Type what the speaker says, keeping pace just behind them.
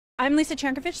I'm Lisa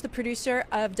Chankovich, the producer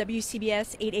of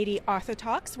WCBS 880 Author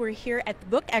Talks. We're here at the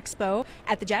Book Expo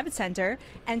at the Javits Center,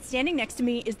 and standing next to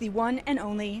me is the one and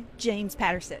only James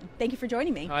Patterson. Thank you for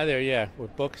joining me. Hi there. Yeah,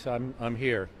 with books, I'm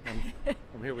here. I'm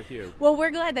here with you. Well, we're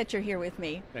glad that you're here with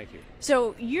me. Thank you.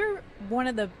 So you're one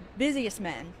of the busiest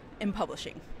men in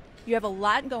publishing. You have a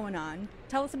lot going on.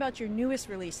 Tell us about your newest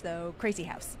release, though, Crazy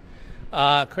House.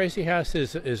 Crazy House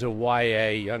is a YA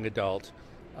young adult.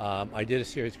 I did a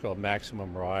series called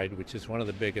Maximum Ride, which is one of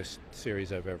the biggest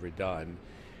series I've ever done.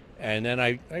 And then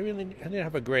I didn't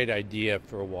have a great idea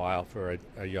for a while for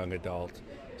a young adult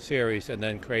series. And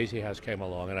then Crazy House came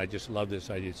along, and I just love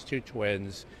this idea. It's two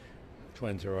twins.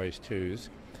 Twins are always twos.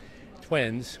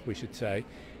 Twins, we should say.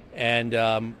 And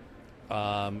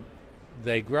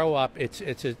they grow up. It's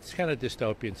kind of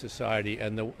dystopian society.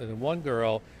 And the one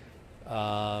girl,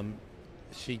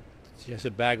 she has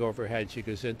a bag over her head. She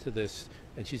goes into this,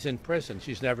 and she's in prison.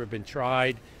 She's never been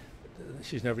tried.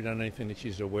 She's never done anything that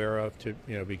she's aware of to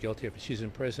be guilty of. She's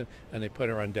in prison, and they put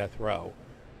her on death row.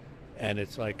 And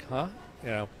it's like, huh?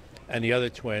 And the other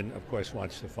twin, of course,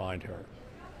 wants to find her.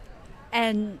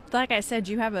 And like I said,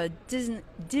 you have a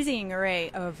dizzying array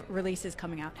of releases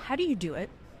coming out. How do you do it?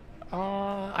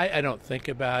 I don't think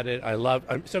about it.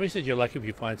 Somebody said you're lucky if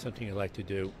you find something you like to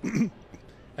do.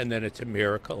 And then it's a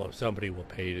miracle if somebody will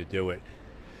pay you to do it.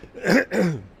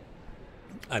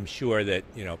 I'm sure that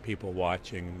people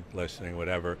watching, listening,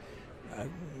 whatever,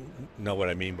 know what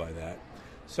I mean by that.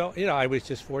 So I was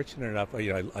just fortunate enough.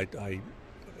 I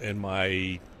in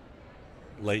my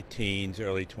late teens,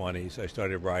 early 20s, I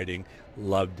started writing,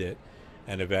 loved it,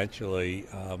 and eventually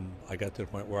I got to the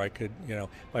point where I could.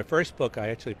 My first book I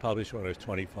actually published when I was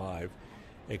 25.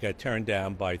 It got turned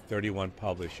down by 31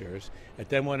 publishers. It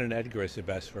then won an Edgar as the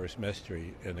best first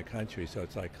mystery in the country. So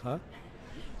it's like, huh?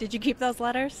 Did you keep those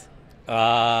letters?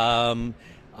 And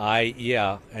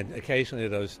occasionally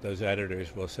those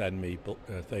editors will send me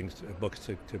books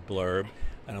to blurb,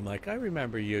 and I'm like, I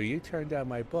remember you. You turned down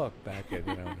my book back in.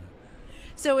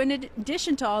 So in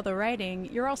addition to all the writing,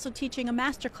 you're also teaching a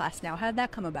master class now. How did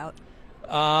that come about?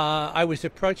 I was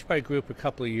approached by a group a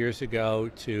couple of years ago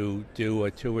to do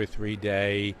a 2 or 3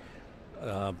 day.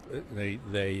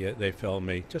 They filmed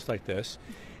me just like this,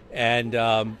 and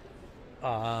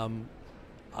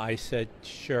I said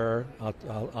sure,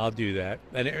 I'll do that,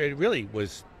 and it really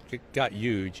got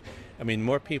huge. I mean,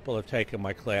 more people have taken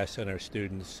my class than our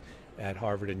students at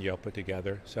Harvard and Yale put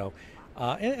together. So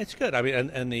it's good. I mean,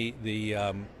 and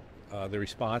the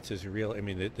response is real. I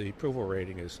mean, the approval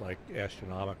rating is like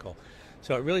astronomical.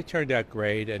 So it really turned out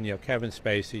great, and Kevin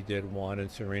Spacey did one,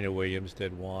 and Serena Williams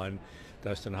did one,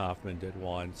 Dustin Hoffman did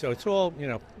one. So it's all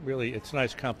really, it's a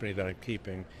nice company that I'm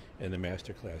keeping in the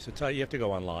master class. It's you have to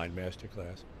go online, master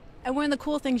class. And one of the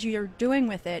cool things you're doing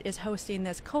with it is hosting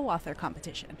this co-author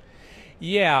competition.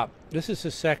 Yeah, this is the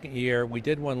second year. We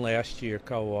did one last year,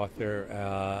 co-author,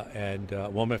 and a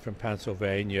woman from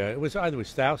Pennsylvania. It was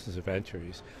thousands of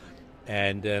entries,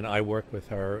 and then I worked with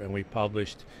her, and we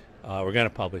published. We're going to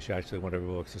publish actually one of her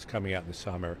books. It's coming out in the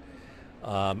summer.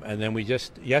 And then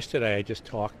yesterday I just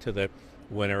talked to the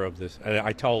winner of this.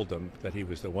 I told him that he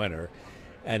was the winner.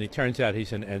 And it turns out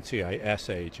he's an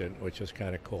NCIS agent, which is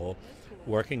kind of cool,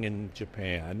 working in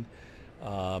Japan,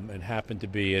 and happened to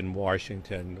be in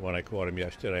Washington when I caught him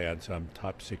yesterday on some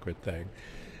top secret thing.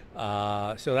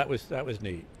 So that was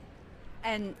neat.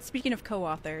 And speaking of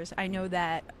co-authors, I know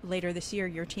that later this year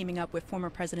you're teaming up with former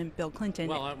President Bill Clinton.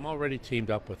 Well, I'm already teamed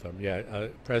up with him, yeah.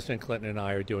 President Clinton and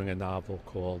I are doing a novel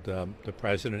called The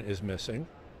President is Missing.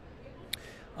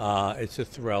 It's a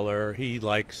thriller. He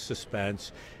likes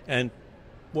suspense. And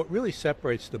what really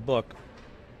separates the book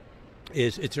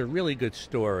is it's a really good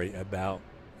story about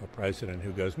a president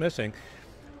who goes missing,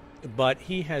 but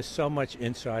he has so much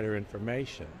insider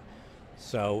information.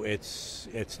 So it's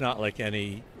not like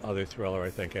any other thriller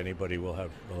I think anybody will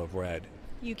have read.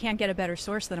 You can't get a better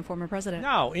source than a former president.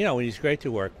 No, he's great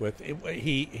to work with.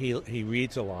 He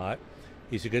reads a lot.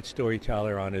 He's a good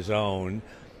storyteller on his own,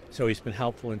 so he's been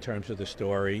helpful in terms of the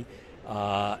story,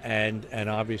 and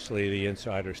obviously the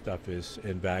insider stuff is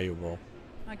invaluable.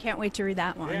 I can't wait to read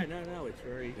that one. Yeah, no,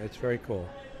 it's very cool.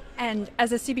 And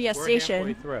as a CBS We're station,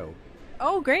 halfway through.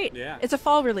 Oh, great! Yeah, it's a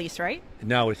fall release, right?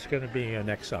 No, it's going to be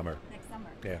next summer.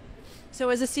 Yeah. So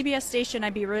as a CBS station,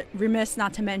 I'd be remiss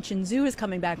not to mention Zoo is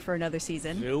coming back for another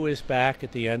season. Zoo is back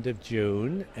at the end of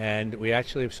June, and we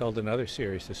actually have sold another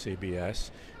series to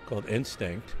CBS called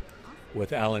Instinct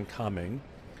with Alan Cumming,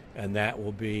 and that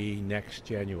will be next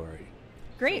January.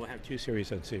 Great. So we'll have 2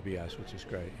 series on CBS, which is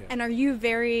great. Yeah. And are you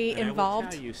very involved? I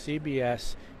will tell you,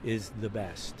 CBS is the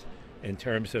best in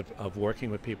terms of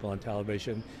working with people on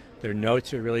television. Their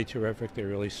notes are really terrific. They're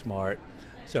really smart.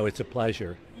 So it's a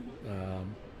pleasure.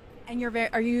 And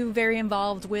are you very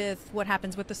involved with what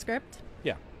happens with the script?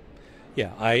 Yeah.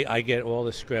 Yeah, I get all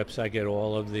the scripts. I get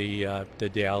all of the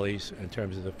dailies in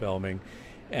terms of the filming.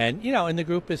 And, and the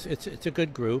group it's a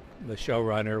good group. The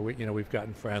showrunner, we've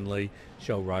gotten friendly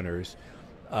showrunners.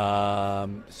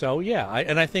 So, yeah,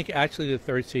 I think actually the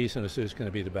third season is going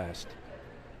to be the best.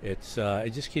 It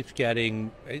just keeps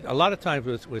getting, a lot of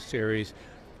times with series,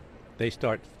 they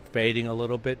start fading a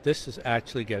little bit. This is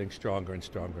actually getting stronger and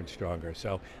stronger and stronger.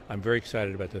 So I'm very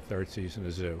excited about the third season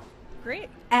of Zoo. Great.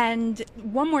 And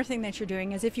one more thing that you're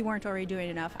doing, as if you weren't already doing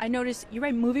enough, I noticed you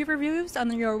write movie reviews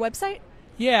on your website?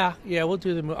 Yeah, we'll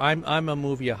do I'm a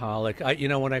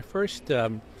movieaholic. When I first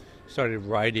started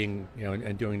writing,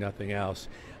 and doing nothing else,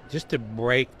 just to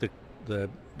break the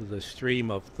stream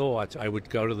of thoughts, I would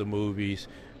go to the movies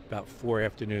about 4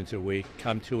 afternoons a week.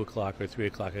 Come 2 o'clock or 3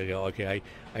 o'clock, I go, okay,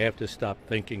 I have to stop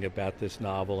thinking about this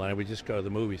novel, and I would just go to the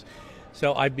movies.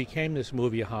 So I became this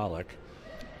movieaholic.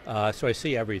 So I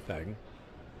see everything,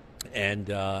 and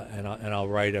I'll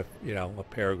write a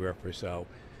paragraph or so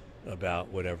about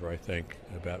whatever I think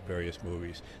about various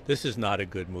movies. This is not a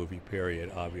good movie,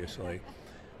 period, obviously.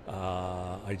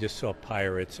 I just saw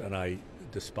Pirates and I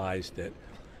despised it.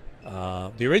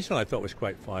 The original I thought was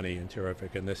quite funny and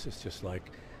terrific, and this is just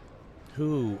like,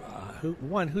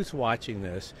 who's watching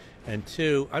this, and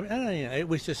two, I don't know, it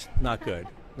was just not good.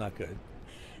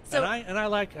 So, and I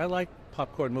like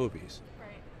popcorn movies.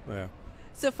 Right. Yeah.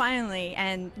 So finally,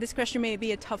 and this question may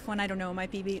be a tough one, I don't know, it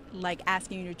might be like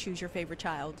asking you to choose your favorite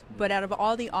child, but out of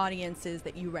all the audiences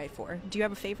that you write for, do you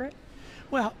have a favorite?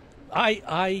 Well,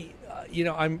 I'm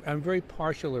very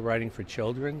partial to writing for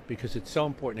children because it's so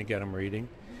important to get them reading,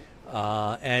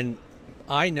 and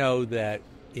I know that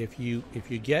if you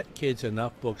get kids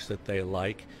enough books that they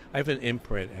like, I have an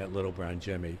imprint at Little Brown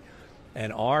Jimmy,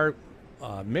 and our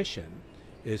mission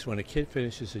is when a kid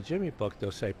finishes a Jimmy book,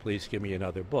 they'll say, please give me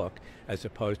another book, as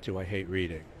opposed to I hate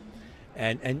reading.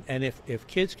 And if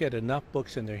kids get enough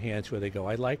books in their hands where they go,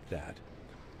 I like that,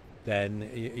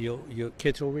 then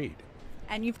kids will read.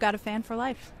 And you've got a fan for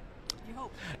life. You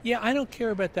hope. Yeah, I don't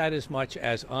care about that as much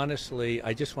as, honestly,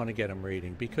 I just want to get them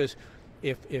reading. Because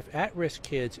if at-risk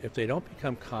kids, if they don't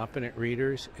become competent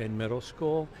readers in middle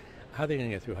school, how are they going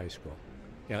to get through high school?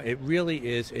 It really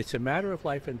is, it's a matter of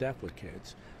life and death with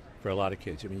kids. For a lot of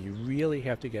kids, I mean, you really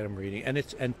have to get them reading,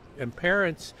 and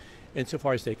parents,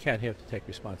 insofar as they can, have to take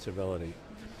responsibility.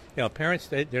 Parents,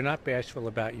 they're not bashful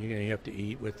about you have to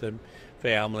eat with the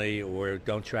family, or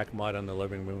don't track mud on the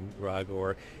living room rug,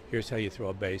 or here's how you throw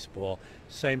a baseball.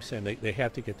 Same. They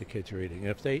have to get the kids reading. And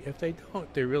if they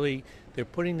don't, they're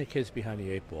putting the kids behind the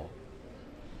 8 ball.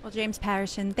 Well, James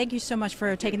Patterson, thank you so much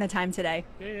for taking the time today.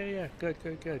 Yeah. Good.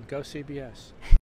 Go CBS.